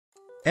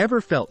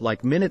Ever felt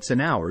like minutes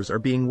and hours are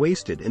being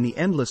wasted in the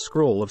endless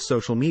scroll of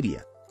social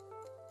media?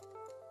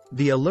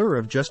 The allure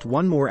of just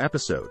one more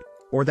episode,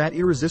 or that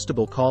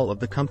irresistible call of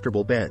the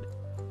comfortable bed.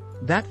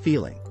 That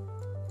feeling.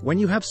 When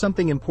you have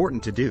something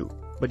important to do,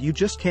 but you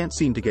just can't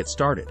seem to get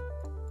started.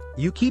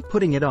 You keep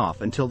putting it off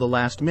until the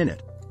last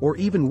minute, or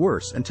even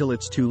worse until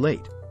it's too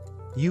late.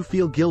 You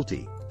feel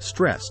guilty,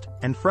 stressed,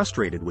 and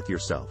frustrated with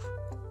yourself.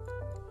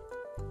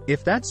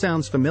 If that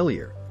sounds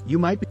familiar, you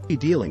might be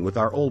dealing with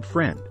our old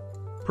friend,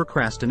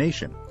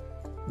 procrastination.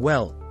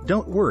 Well,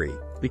 don't worry,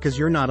 because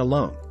you're not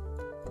alone.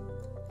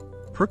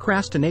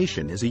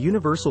 Procrastination is a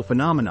universal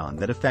phenomenon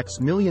that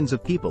affects millions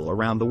of people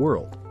around the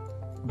world.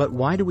 But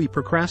why do we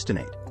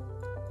procrastinate?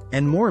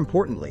 And more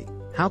importantly,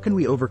 how can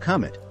we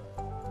overcome it?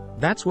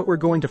 That's what we're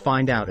going to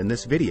find out in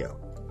this video.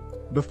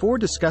 Before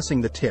discussing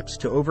the tips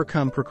to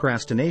overcome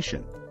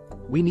procrastination,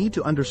 we need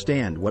to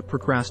understand what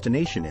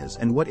procrastination is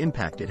and what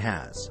impact it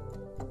has.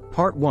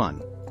 Part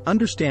 1.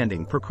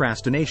 Understanding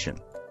procrastination.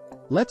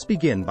 Let's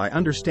begin by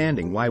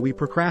understanding why we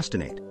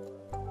procrastinate.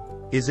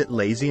 Is it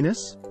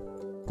laziness?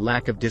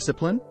 Lack of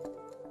discipline?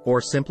 Or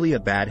simply a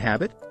bad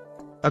habit?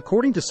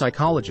 According to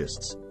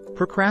psychologists,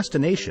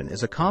 procrastination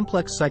is a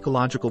complex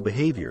psychological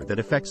behavior that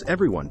affects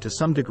everyone to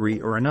some degree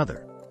or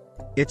another.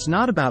 It's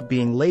not about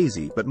being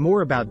lazy but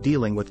more about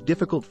dealing with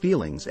difficult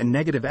feelings and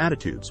negative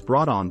attitudes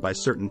brought on by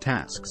certain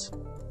tasks.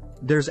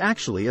 There's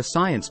actually a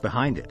science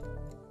behind it.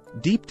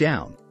 Deep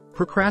down,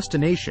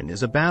 procrastination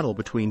is a battle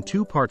between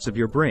two parts of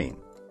your brain,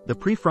 the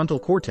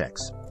prefrontal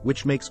cortex,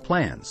 which makes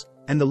plans,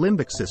 and the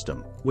limbic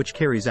system, which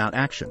carries out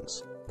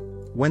actions.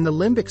 When the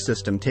limbic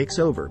system takes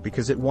over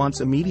because it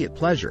wants immediate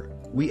pleasure,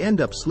 we end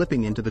up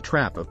slipping into the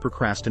trap of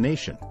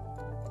procrastination.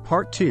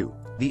 Part 2.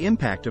 The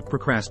impact of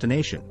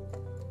procrastination.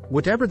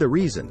 Whatever the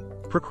reason,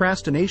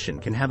 procrastination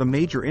can have a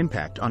major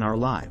impact on our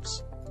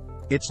lives.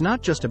 It's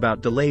not just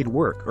about delayed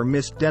work or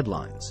missed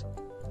deadlines.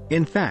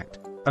 In fact,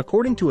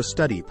 according to a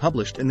study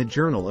published in the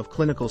Journal of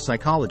Clinical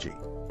Psychology,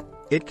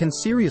 it can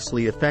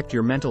seriously affect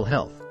your mental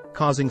health,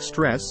 causing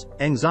stress,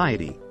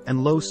 anxiety,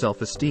 and low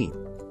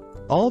self-esteem.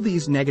 All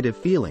these negative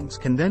feelings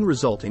can then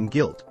result in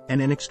guilt,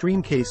 and in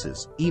extreme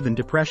cases, even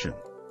depression.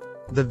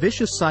 The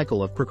vicious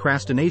cycle of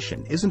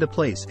procrastination isn't a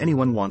place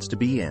anyone wants to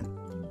be in.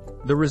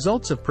 The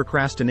results of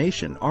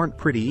procrastination aren't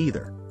pretty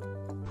either.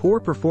 Poor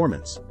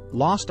performance,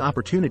 lost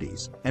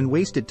opportunities, and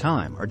wasted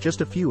time are just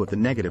a few of the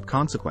negative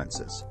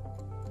consequences.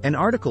 An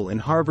article in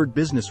Harvard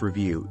Business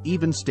Review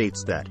even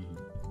states that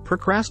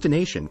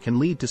procrastination can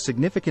lead to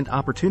significant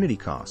opportunity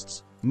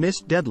costs,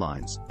 missed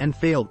deadlines, and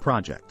failed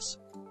projects.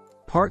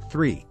 Part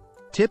 3.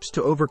 Tips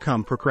to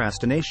overcome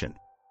procrastination.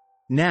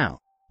 Now,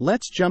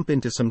 let's jump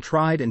into some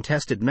tried and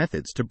tested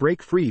methods to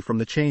break free from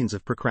the chains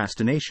of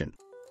procrastination.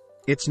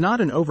 It's not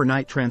an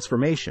overnight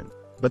transformation,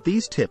 but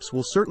these tips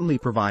will certainly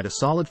provide a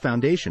solid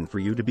foundation for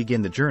you to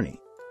begin the journey.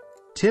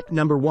 Tip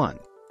number 1.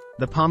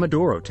 The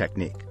Pomodoro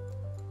Technique.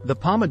 The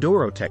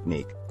Pomodoro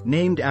Technique,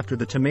 named after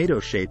the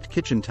tomato-shaped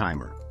kitchen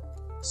timer,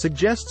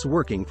 suggests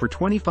working for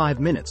 25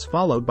 minutes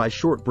followed by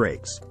short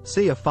breaks,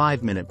 say a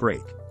 5-minute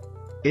break.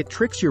 It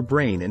tricks your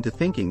brain into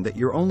thinking that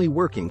you're only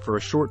working for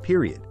a short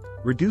period,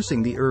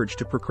 reducing the urge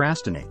to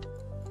procrastinate.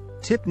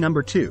 Tip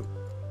number 2.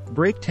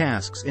 Break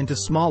tasks into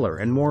smaller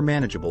and more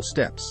manageable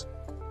steps.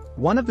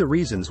 One of the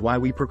reasons why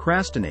we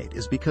procrastinate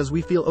is because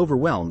we feel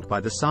overwhelmed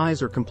by the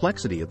size or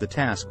complexity of the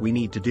task we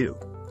need to do.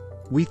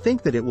 We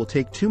think that it will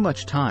take too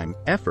much time,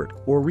 effort,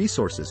 or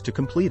resources to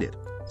complete it,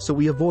 so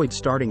we avoid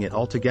starting it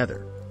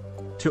altogether.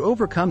 To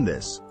overcome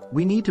this,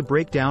 we need to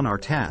break down our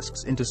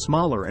tasks into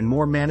smaller and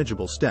more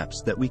manageable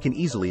steps that we can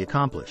easily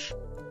accomplish.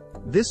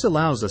 This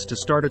allows us to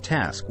start a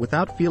task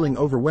without feeling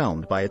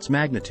overwhelmed by its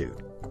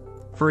magnitude.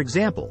 For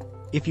example,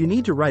 if you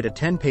need to write a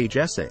 10-page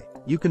essay,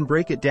 you can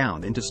break it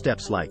down into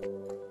steps like: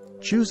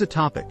 choose a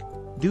topic,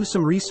 do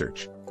some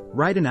research,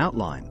 write an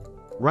outline,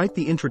 write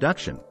the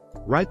introduction,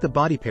 write the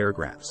body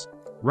paragraphs,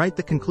 write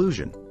the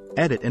conclusion,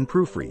 edit and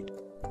proofread.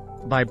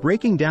 By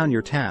breaking down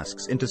your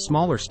tasks into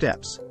smaller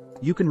steps,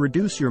 you can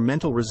reduce your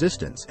mental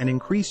resistance and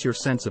increase your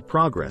sense of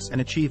progress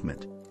and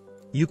achievement.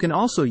 You can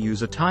also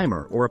use a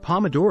timer or a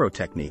Pomodoro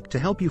technique to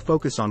help you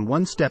focus on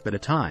one step at a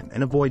time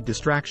and avoid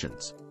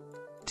distractions.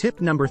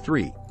 Tip number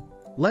 3.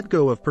 Let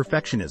go of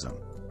perfectionism.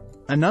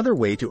 Another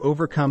way to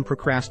overcome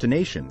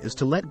procrastination is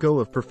to let go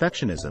of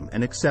perfectionism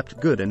and accept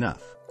good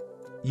enough.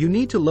 You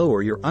need to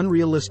lower your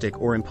unrealistic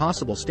or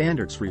impossible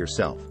standards for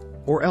yourself,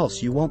 or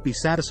else you won't be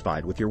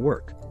satisfied with your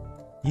work.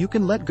 You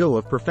can let go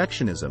of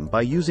perfectionism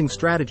by using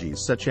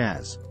strategies such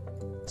as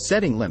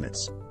setting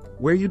limits,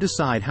 where you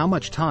decide how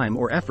much time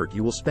or effort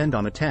you will spend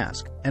on a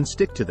task, and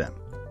stick to them.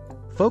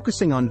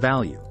 Focusing on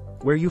value,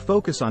 where you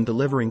focus on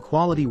delivering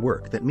quality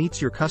work that meets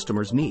your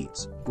customers'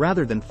 needs,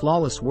 rather than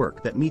flawless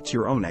work that meets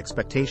your own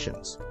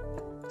expectations.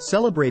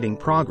 Celebrating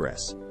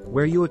progress,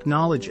 where you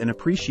acknowledge and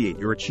appreciate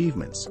your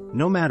achievements,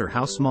 no matter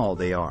how small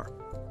they are.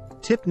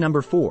 Tip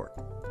number 4.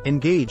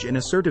 Engage in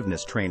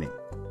assertiveness training.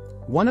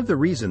 One of the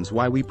reasons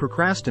why we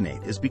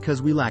procrastinate is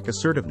because we lack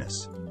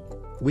assertiveness.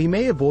 We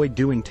may avoid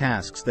doing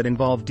tasks that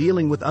involve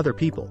dealing with other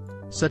people,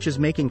 such as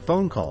making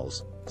phone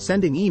calls,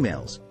 sending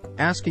emails,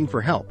 asking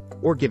for help,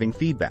 or giving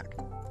feedback.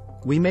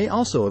 We may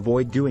also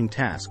avoid doing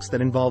tasks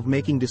that involve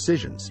making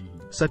decisions,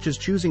 such as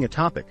choosing a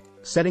topic,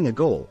 setting a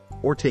goal,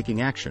 or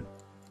taking action.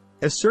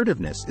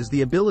 Assertiveness is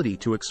the ability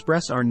to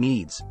express our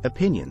needs,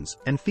 opinions,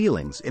 and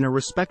feelings in a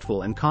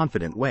respectful and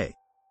confident way.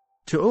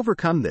 To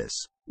overcome this,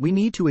 we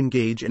need to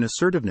engage in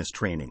assertiveness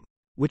training,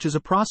 which is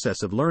a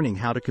process of learning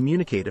how to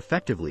communicate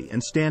effectively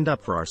and stand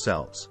up for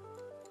ourselves.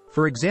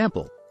 For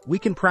example, we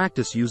can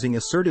practice using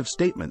assertive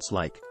statements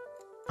like,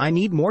 "I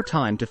need more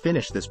time to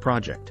finish this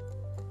project.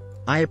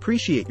 I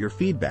appreciate your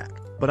feedback,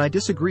 but I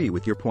disagree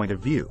with your point of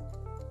view.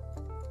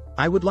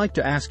 I would like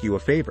to ask you a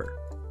favor.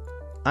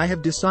 I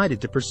have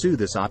decided to pursue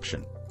this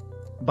option."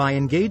 By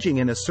engaging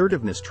in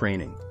assertiveness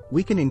training,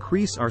 we can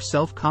increase our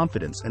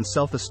self-confidence and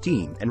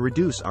self-esteem and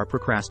reduce our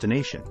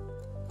procrastination.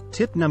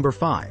 Tip number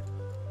 5.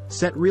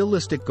 Set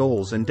realistic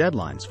goals and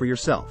deadlines for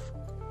yourself.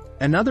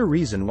 Another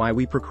reason why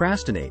we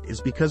procrastinate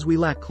is because we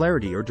lack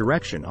clarity or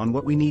direction on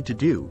what we need to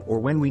do or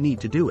when we need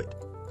to do it.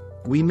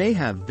 We may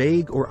have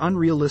vague or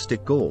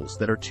unrealistic goals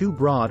that are too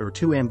broad or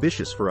too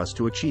ambitious for us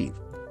to achieve,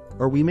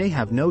 or we may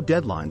have no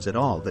deadlines at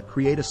all that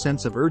create a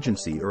sense of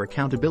urgency or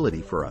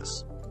accountability for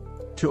us.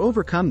 To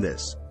overcome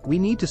this, we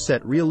need to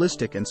set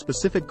realistic and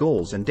specific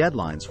goals and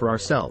deadlines for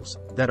ourselves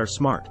that are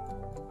smart,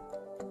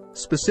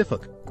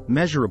 specific,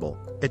 measurable,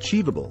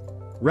 achievable,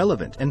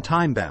 relevant, and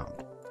time-bound.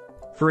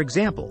 For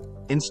example,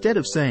 instead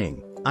of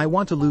saying, "I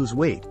want to lose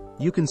weight,"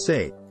 you can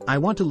say, "I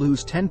want to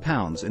lose 10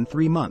 pounds in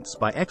 3 months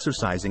by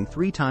exercising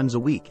 3 times a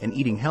week and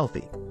eating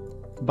healthy."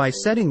 By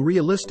setting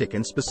realistic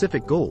and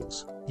specific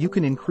goals, you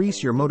can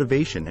increase your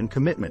motivation and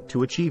commitment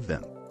to achieve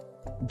them.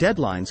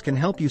 Deadlines can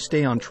help you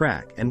stay on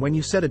track, and when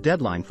you set a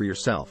deadline for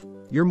yourself,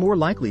 you're more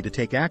likely to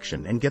take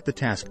action and get the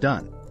task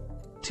done.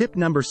 Tip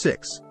number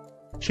 6.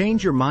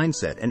 Change your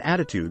mindset and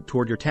attitude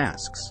toward your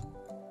tasks.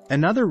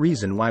 Another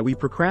reason why we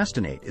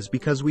procrastinate is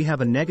because we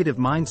have a negative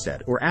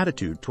mindset or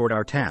attitude toward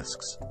our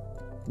tasks.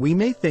 We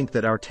may think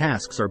that our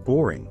tasks are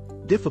boring,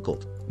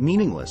 difficult,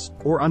 meaningless,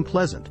 or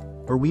unpleasant,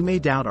 or we may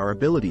doubt our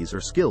abilities or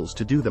skills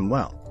to do them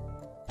well.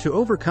 To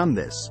overcome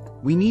this,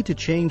 we need to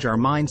change our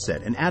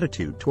mindset and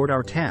attitude toward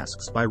our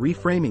tasks by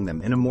reframing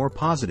them in a more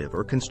positive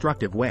or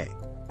constructive way.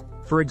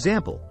 For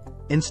example,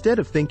 instead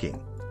of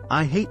thinking,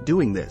 "I hate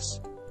doing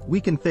this,"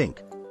 we can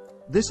think,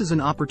 "This is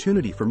an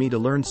opportunity for me to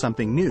learn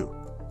something new.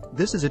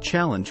 This is a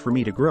challenge for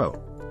me to grow,"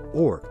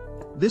 or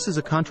 "This is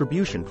a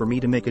contribution for me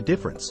to make a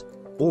difference,"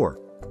 or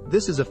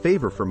 "This is a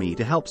favor for me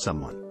to help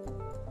someone."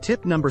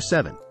 Tip number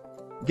 7.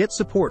 Get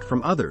support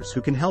from others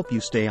who can help you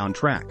stay on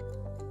track.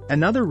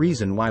 Another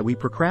reason why we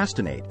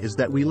procrastinate is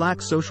that we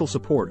lack social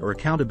support or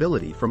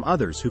accountability from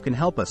others who can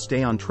help us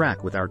stay on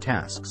track with our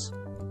tasks.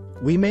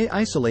 We may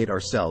isolate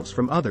ourselves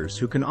from others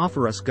who can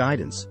offer us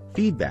guidance,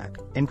 feedback,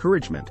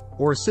 encouragement,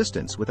 or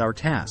assistance with our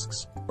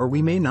tasks, or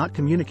we may not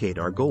communicate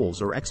our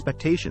goals or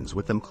expectations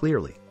with them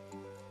clearly.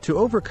 To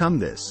overcome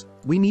this,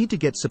 we need to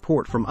get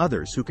support from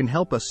others who can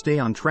help us stay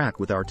on track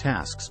with our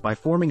tasks by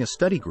forming a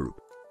study group,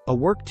 a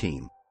work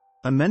team,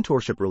 a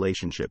mentorship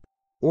relationship,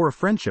 or a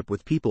friendship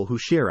with people who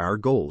share our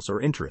goals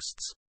or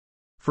interests.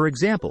 For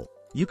example,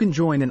 you can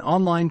join an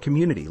online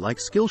community like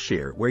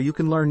Skillshare where you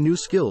can learn new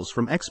skills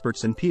from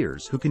experts and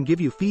peers who can give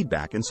you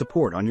feedback and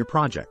support on your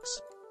projects.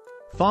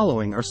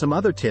 Following are some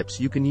other tips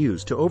you can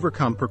use to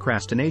overcome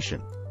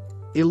procrastination.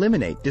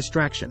 Eliminate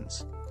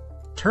distractions.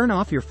 Turn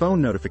off your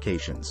phone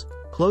notifications,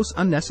 close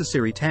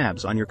unnecessary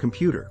tabs on your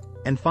computer,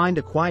 and find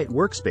a quiet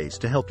workspace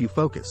to help you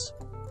focus.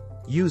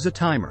 Use a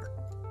timer.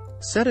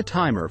 Set a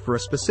timer for a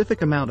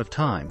specific amount of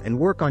time and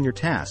work on your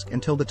task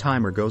until the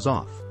timer goes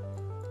off.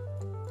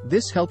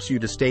 This helps you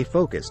to stay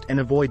focused and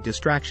avoid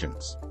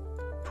distractions.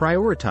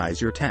 Prioritize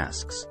your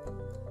tasks.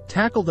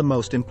 Tackle the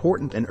most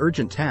important and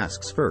urgent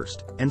tasks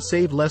first, and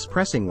save less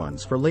pressing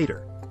ones for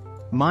later.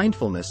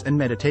 Mindfulness and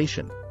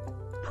meditation.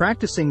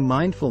 Practicing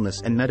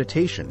mindfulness and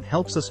meditation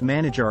helps us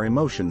manage our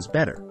emotions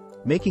better,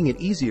 making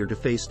it easier to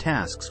face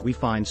tasks we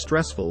find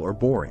stressful or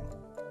boring.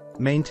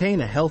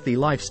 Maintain a healthy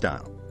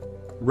lifestyle.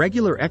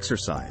 Regular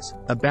exercise,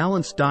 a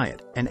balanced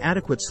diet, and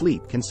adequate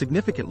sleep can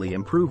significantly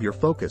improve your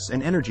focus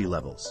and energy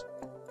levels.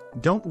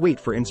 Don't wait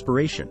for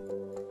inspiration.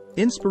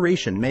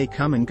 Inspiration may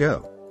come and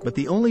go, but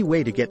the only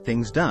way to get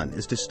things done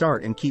is to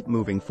start and keep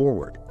moving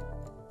forward.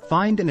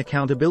 Find an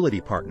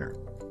accountability partner.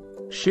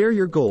 Share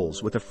your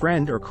goals with a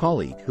friend or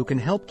colleague who can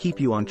help keep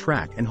you on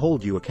track and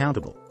hold you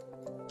accountable.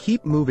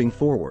 Keep moving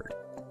forward.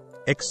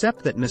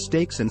 Accept that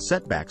mistakes and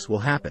setbacks will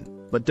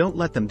happen, but don't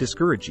let them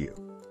discourage you.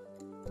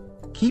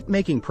 Keep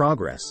making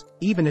progress,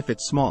 even if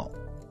it's small.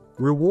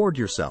 Reward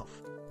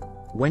yourself.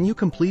 When you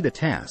complete a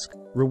task,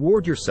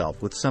 reward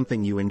yourself with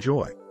something you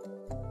enjoy.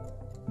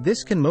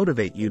 This can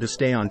motivate you to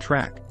stay on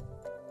track.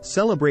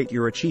 Celebrate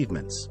your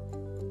achievements.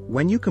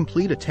 When you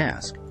complete a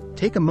task,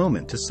 take a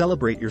moment to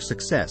celebrate your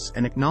success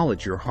and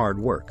acknowledge your hard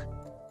work.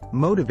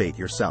 Motivate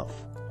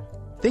yourself.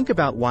 Think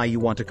about why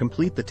you want to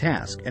complete the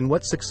task and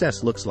what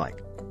success looks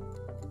like.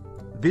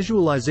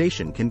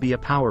 Visualization can be a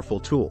powerful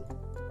tool.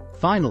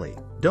 Finally,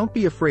 don't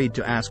be afraid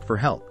to ask for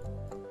help.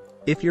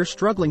 If you're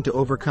struggling to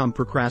overcome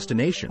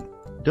procrastination,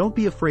 Don't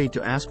be afraid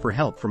to ask for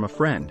help from a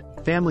friend,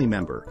 family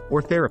member,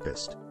 or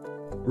therapist.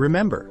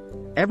 Remember,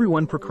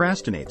 everyone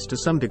procrastinates to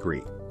some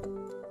degree.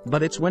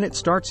 But it's when it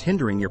starts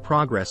hindering your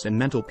progress and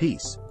mental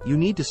peace, you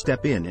need to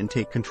step in and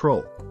take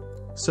control.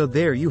 So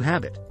there you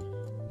have it.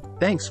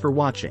 Thanks for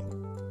watching.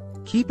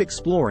 Keep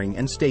exploring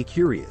and stay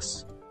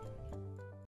curious.